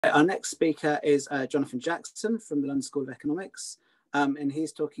Our next speaker is Jonathan Jackson from the London School of Economics, and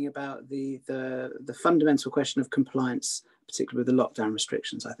he's talking about the fundamental question of compliance, particularly with the lockdown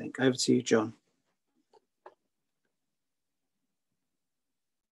restrictions, I think. Over to you, John.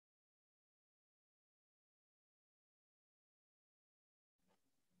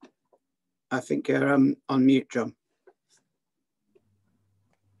 I think you're on mute, John.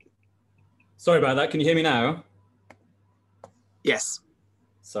 Sorry about that. Can you hear me now? Yes.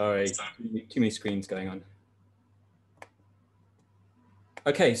 Sorry, too many screens going on.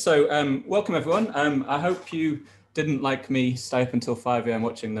 Okay, so welcome everyone. I hope you didn't, like me, stay up until 5 AM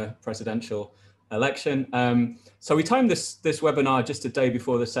watching the presidential election. So we timed this webinar just a day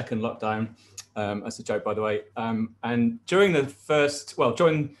before the second lockdown. That's a joke, by the way. And during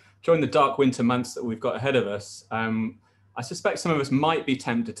the during the dark winter months that we've got ahead of us, I suspect some of us might be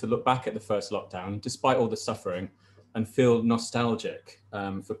tempted to look back at the first lockdown, despite all the suffering, and feel nostalgic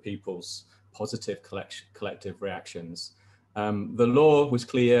for people's positive collective reactions. The law was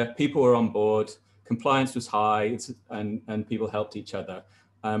clear, people were on board, compliance was high, and people helped each other.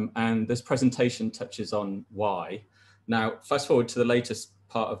 And this presentation touches on why. Now, fast forward to the latest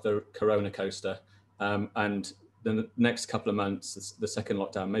part of the Corona coaster, and the next couple of months, the second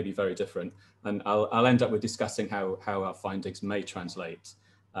lockdown may be very different. And I'll end up with discussing how our findings may translate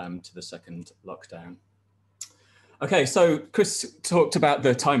to the second lockdown. Okay, so Chris talked about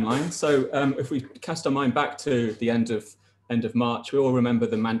the timeline. So if we cast our mind back to the end of March, we all remember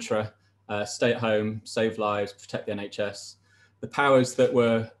the mantra, stay at home, save lives, protect the NHS. The powers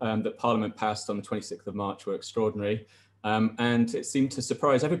that Parliament passed on the 26th of March were extraordinary. And it seemed to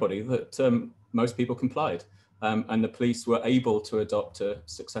surprise everybody that most people complied. And the police were able to adopt a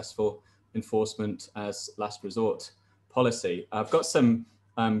successful enforcement as last resort policy. I've got some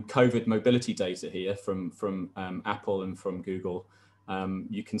COVID mobility data here from Apple and from Google.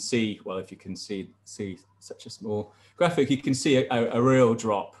 You can see, well, if you can see such a small graphic, you can see a real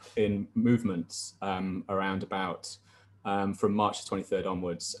drop in movements around about from March 23rd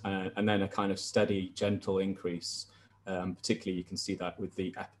onwards, and then a kind of steady, gentle increase. Particularly, you can see that with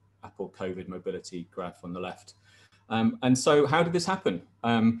the Apple COVID mobility graph on the left. And so how did this happen?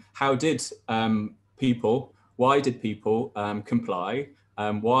 Why did people comply?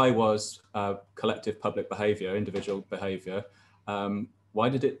 Why was collective public behavior, individual behavior, why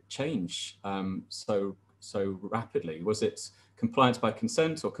did it change so rapidly? Was it compliance by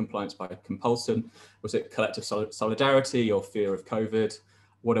consent or compliance by compulsion? Was it collective solidarity or fear of COVID?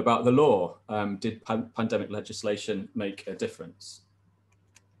 What about the law? Did pandemic legislation make a difference?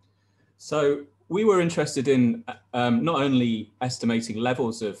 So we were interested in not only estimating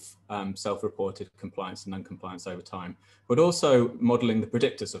levels of self-reported compliance and non-compliance over time, but also modeling the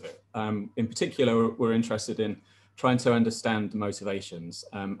predictors of it. In particular, we're interested in trying to understand motivations.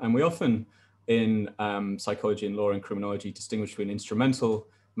 And we often, in psychology and law and criminology, distinguish between instrumental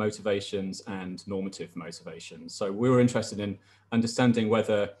motivations and normative motivations. So we were interested in understanding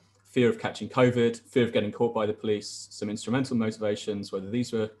whether fear of catching COVID, fear of getting caught by the police, some instrumental motivations, whether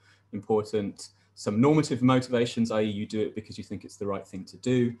these were important, some normative motivations, i.e. you do it because you think it's the right thing to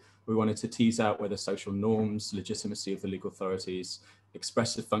do. We wanted to tease out whether social norms, legitimacy of the legal authorities,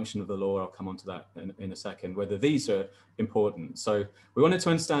 expressive function of the law, I'll come on to that in a second, whether these are important. So we wanted to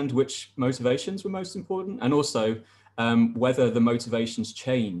understand which motivations were most important, and also whether the motivations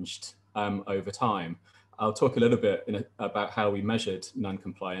changed over time. I'll talk a little bit about how we measured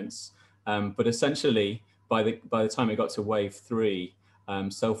non-compliance, but essentially by the time it got to wave 3,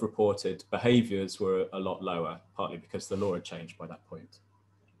 self-reported behaviors were a lot lower, partly because the law had changed by that point.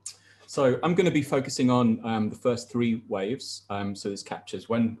 So I'm going to be focusing on the first 3 waves. So this captures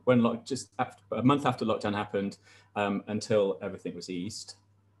just a month after lockdown happened until everything was eased.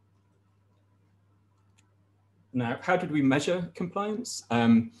 Now, how did we measure compliance?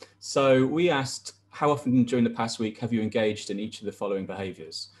 So we asked, how often during the past week have you engaged in each of the following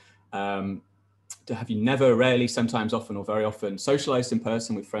behaviors? Have you never, rarely, sometimes, often, or very often socialized in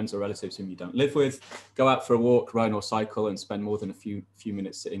person with friends or relatives whom you don't live with, go out for a walk, run or cycle and spend more than a few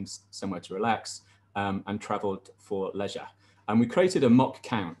minutes sitting somewhere to relax, and traveled for leisure? And we created a mock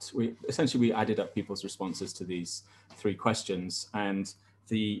count. Essentially we added up people's responses to these 3 questions, and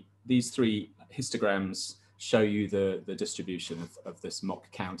these 3 histograms show you the distribution of this mock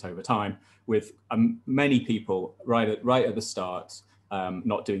count over time, with many people right at the start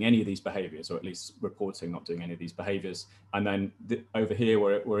not doing any of these behaviors, or at least reporting not doing any of these behaviors. And then over here,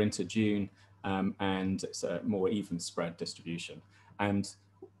 we're into June, and it's a more even spread distribution. And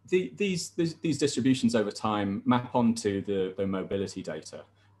these distributions over time map onto the mobility data,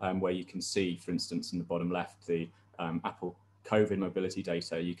 where you can see, for instance, in the bottom left, the Apple COVID mobility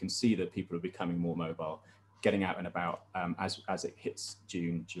data, you can see that people are becoming more mobile, getting out and about as it hits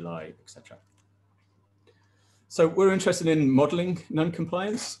June, July, etc. So we're interested in modeling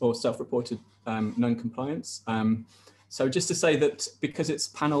non-compliance or self-reported non-compliance. So just to say that because it's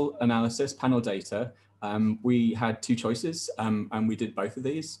panel analysis, panel data, we had two choices and we did both of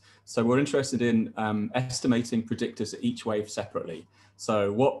these. So we're interested in estimating predictors at each wave separately.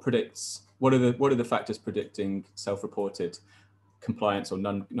 So what are the factors predicting self-reported compliance or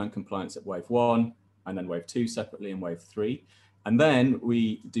non-compliance at wave 1, and then wave 2 separately, and wave 3. And then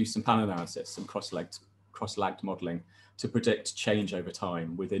we do some panel analysis, some cross-lagged modeling to predict change over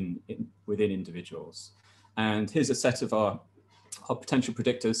time within individuals. And here's a set of our potential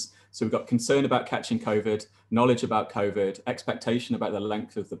predictors. So we've got concern about catching COVID, knowledge about COVID, expectation about the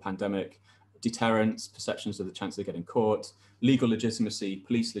length of the pandemic, deterrence, perceptions of the chance of getting caught, legal legitimacy,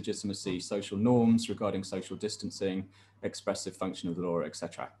 police legitimacy, social norms regarding social distancing, expressive function of the law,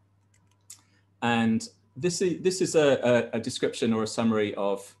 etc. And this is a description or a summary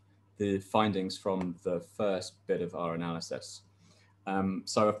of the findings from the first bit of our analysis.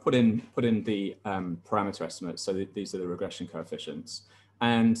 So I've put in the parameter estimates. So these are the regression coefficients.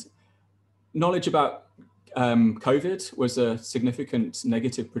 And knowledge about COVID was a significant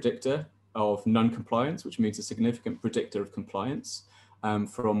negative predictor of non-compliance, which means a significant predictor of compliance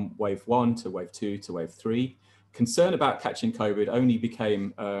from wave 1 to wave 2 to wave 3. Concern about catching COVID only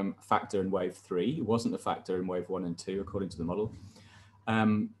became a factor in wave 3. It wasn't a factor in wave 1 and 2, according to the model.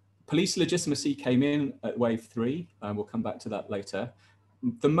 Police legitimacy came in at wave 3, and we'll come back to that later.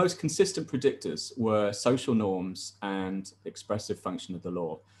 The most consistent predictors were social norms and expressive function of the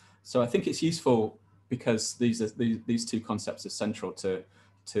law. So I think it's useful because these two concepts are central to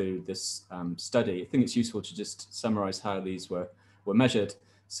this study. I think it's useful to just summarize how these were measured.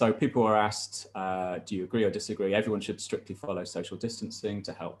 So people were asked, do you agree or disagree? Everyone should strictly follow social distancing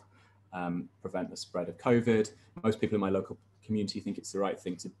to help prevent the spread of COVID. Most people in my local community think it's the right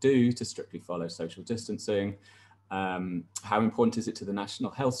thing to do to strictly follow social distancing. How important is it to the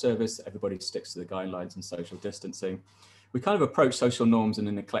National Health Service? Everybody sticks to the guidelines on social distancing. We kind of approach social norms in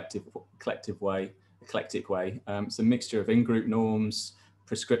an eclectic way. It's a mixture of in-group norms,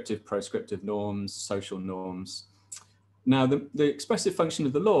 prescriptive, proscriptive norms, social norms. Now, the expressive function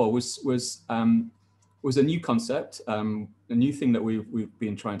of the law was a new concept, a new thing that we've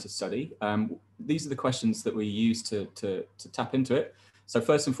been trying to study. These are the questions that we use to tap into it. So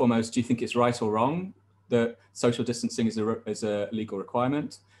first and foremost, do you think it's right or wrong that social distancing is a legal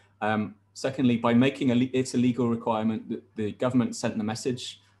requirement? Secondly, by making it a legal requirement, the government sent the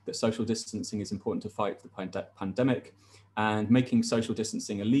message that social distancing is important to fight the pandemic, and making social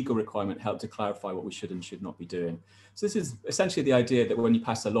distancing a legal requirement helped to clarify what we should and should not be doing. So this is essentially the idea that when you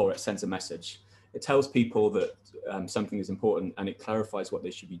pass a law, it sends a message. It tells people that something is important, and it clarifies what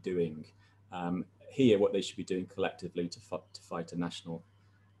they should be doing here, what they should be doing collectively to fight a national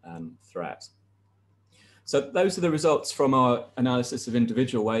threat. So those are the results from our analysis of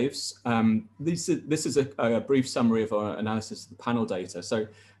individual waves. This is a brief summary of our analysis of the panel data. So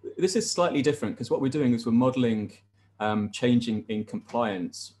this is slightly different because what we're doing is we're modeling changing in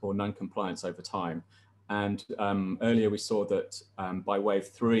compliance or non-compliance over time. And earlier we saw that by wave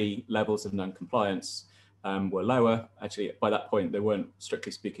 3, levels of non-compliance were lower. Actually, by that point, they weren't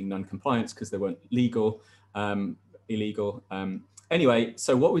strictly speaking non-compliance because they weren't illegal. Anyway,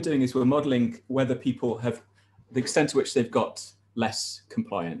 so what we're doing is we're modeling whether people have the extent to which they've got less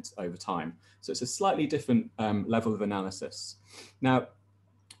compliant over time. So it's a slightly different level of analysis. Now,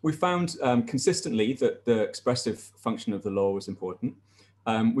 we found consistently that the expressive function of the law was important.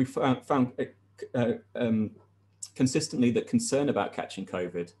 We found consistently that concern about catching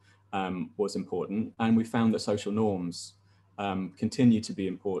COVID was important, and we found that social norms continue to be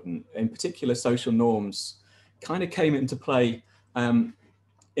important. In particular, social norms kind of came into play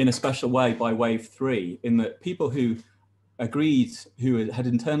in a special way by wave 3, in that people who agreed, who had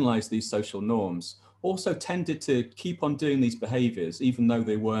internalized these social norms, also tended to keep on doing these behaviors, even though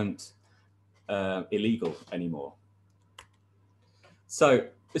they weren't illegal anymore. So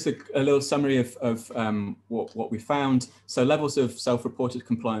it's a little summary of what we found. So levels of self-reported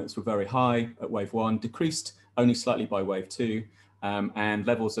compliance were very high at wave 1, decreased only slightly by wave 2, and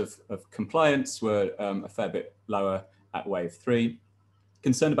levels of compliance were a fair bit lower at wave 3.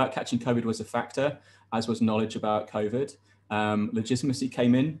 Concern about catching COVID was a factor, as was knowledge about COVID. Legitimacy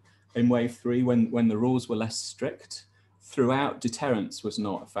came in wave 3 when the rules were less strict. Throughout, deterrence was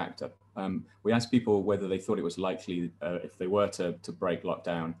not a factor. We asked people whether they thought it was likely if they were to break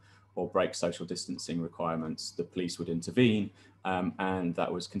lockdown or break social distancing requirements, the police would intervene, and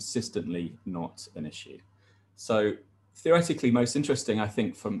that was consistently not an issue. So theoretically most interesting, I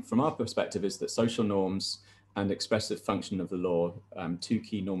think, from our perspective, is that social norms and expressive function of the law, two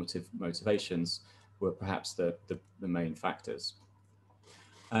key normative motivations, were perhaps the main factors.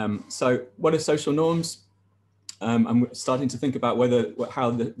 So what are social norms? I'm starting to think about how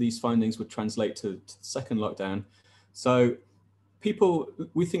these findings would translate to the second lockdown. So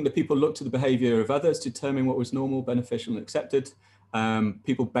we think that people looked to the behavior of others to determine what was normal, beneficial, and accepted.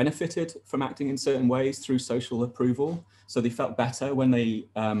 People benefited from acting in certain ways through social approval. So they felt better when they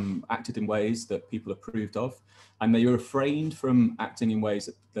acted in ways that people approved of. And they refrained from acting in ways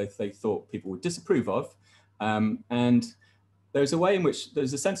that they thought people would disapprove of. And there's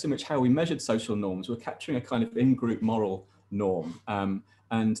a sense in which how we measured social norms, we're capturing a kind of in-group moral norm,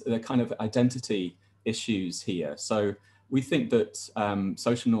 and the kind of identity issues here. So we think that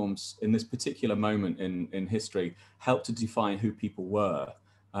social norms in this particular moment in history help to define who people were.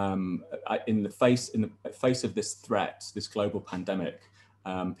 In the face of this threat, this global pandemic,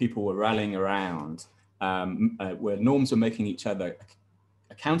 people were rallying around where norms were making each other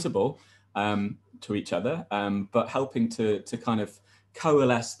accountable to each other, but helping to kind of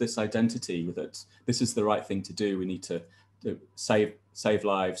coalesce this identity that this is the right thing to do. We need to save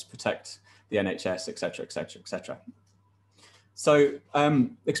lives, protect the NHS, etc., etc., etc. So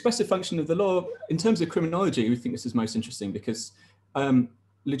expressive function of the law, in terms of criminology, we think this is most interesting because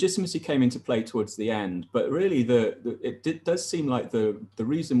legitimacy came into play towards the end, but really it does seem like the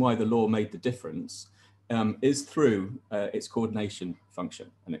reason why the law made the difference is through its coordination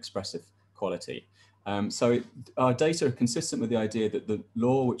function and expressive quality. So our data are consistent with the idea that the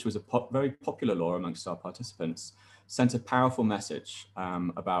law, which was a very popular law amongst our participants, sent a powerful message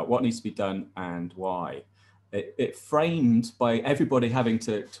about what needs to be done and why. It framed, by everybody having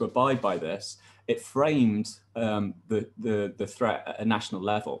to abide by this, it framed the threat at a national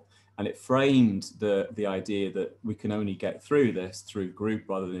level. And it framed the idea that we can only get through this through group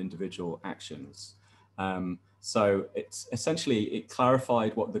rather than individual actions. So it's essentially, it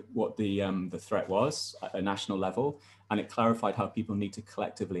clarified what the threat was at a national level, and it clarified how people need to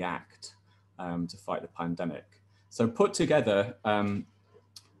collectively act to fight the pandemic. So put together,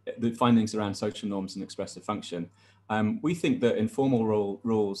 the findings around social norms and expressive function, we think that informal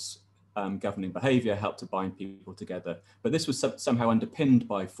rules governing behaviour help to bind people together, but this was somehow underpinned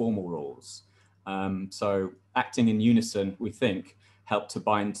by formal rules. So acting in unison, we think, helped to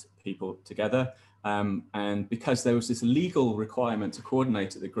bind people together. And because there was this legal requirement to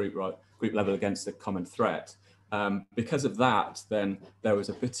coordinate at the group level against a common threat, because of that, then there was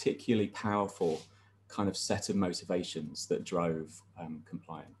a particularly powerful kind of set of motivations that drove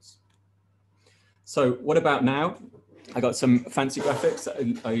compliance. So what about now? I got some fancy graphics that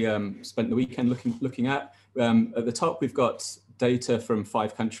I spent the weekend looking at. At the top, we've got data from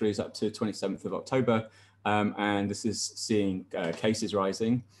 5 countries up to 27th of October, and this is seeing cases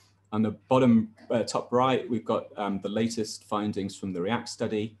rising. On the bottom top right, we've got the latest findings from the REACT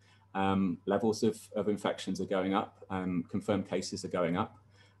study. Levels of infections are going up, confirmed cases are going up.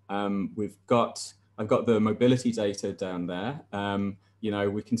 I've got the mobility data down there.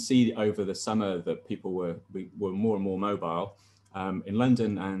 We can see over the summer that people were more and more mobile in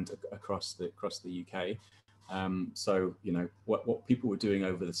London and across the UK. So what people were doing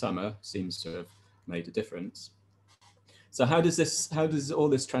over the summer seems to have made a difference. So how does all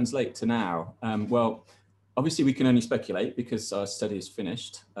this translate to now? Well, obviously we can only speculate because our study is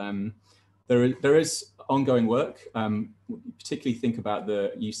finished. There is ongoing work, particularly think about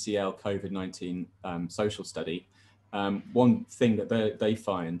the UCL COVID-19 social study. One thing that they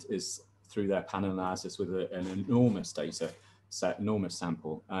find is through their panel analysis with an enormous data set, enormous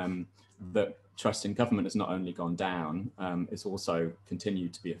sample, that trust in government has not only gone down, it's also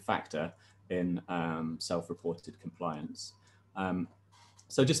continued to be a factor in self-reported compliance.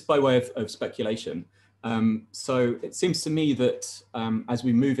 So just by way of speculation, so it seems to me that as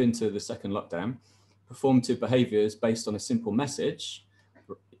we move into the second lockdown, performative behaviours based on a simple message,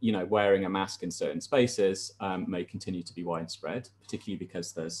 wearing a mask in certain spaces may continue to be widespread, particularly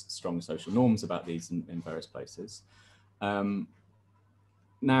because there's strong social norms about these in various places.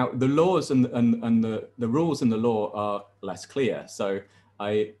 Now, the laws and the rules in the law are less clear. So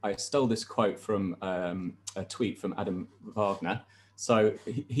I stole this quote from a tweet from Adam Wagner. So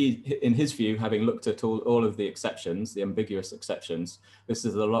he, in his view, having looked at all of the exceptions, the ambiguous exceptions, this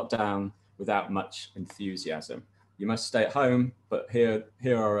is a lockdown without much enthusiasm. You must stay at home, but here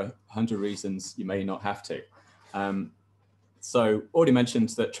are 100 reasons you may not have to. So already mentioned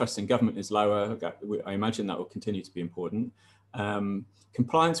that trust in government is lower. I imagine that will continue to be important.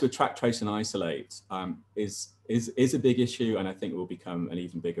 Compliance with track, trace and isolate is a big issue, and I think will become an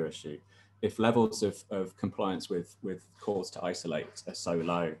even bigger issue. if levels of compliance with calls to isolate are so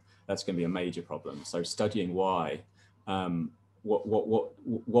low, that's going to be a major problem. So studying why,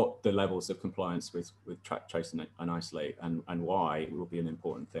 what the levels of compliance with track, trace, and isolate, and why will be an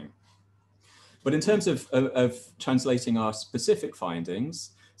important thing. But in terms of translating our specific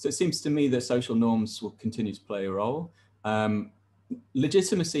findings, so it seems to me that social norms will continue to play a role.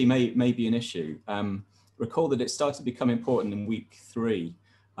 Legitimacy may be an issue. Recall that it started to become important in week 3,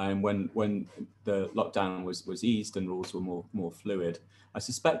 when the lockdown was eased and rules were more fluid. I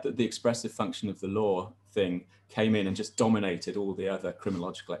suspect that the expressive function of the law thing came in and just dominated all the other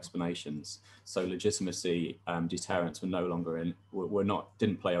criminological explanations. So legitimacy, deterrence were no longer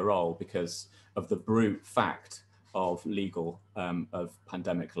didn't play a role because of the brute fact of of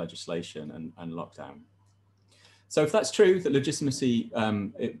pandemic legislation and lockdown. So if that's true, that legitimacy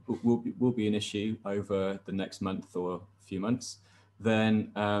it will be an issue over the next month or few months,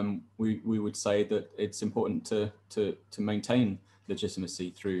 then we would say that it's important to maintain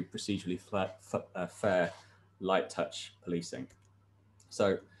legitimacy through procedurally fair, light touch policing.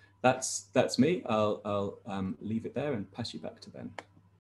 So that's me. I'll leave it there and pass you back to Ben.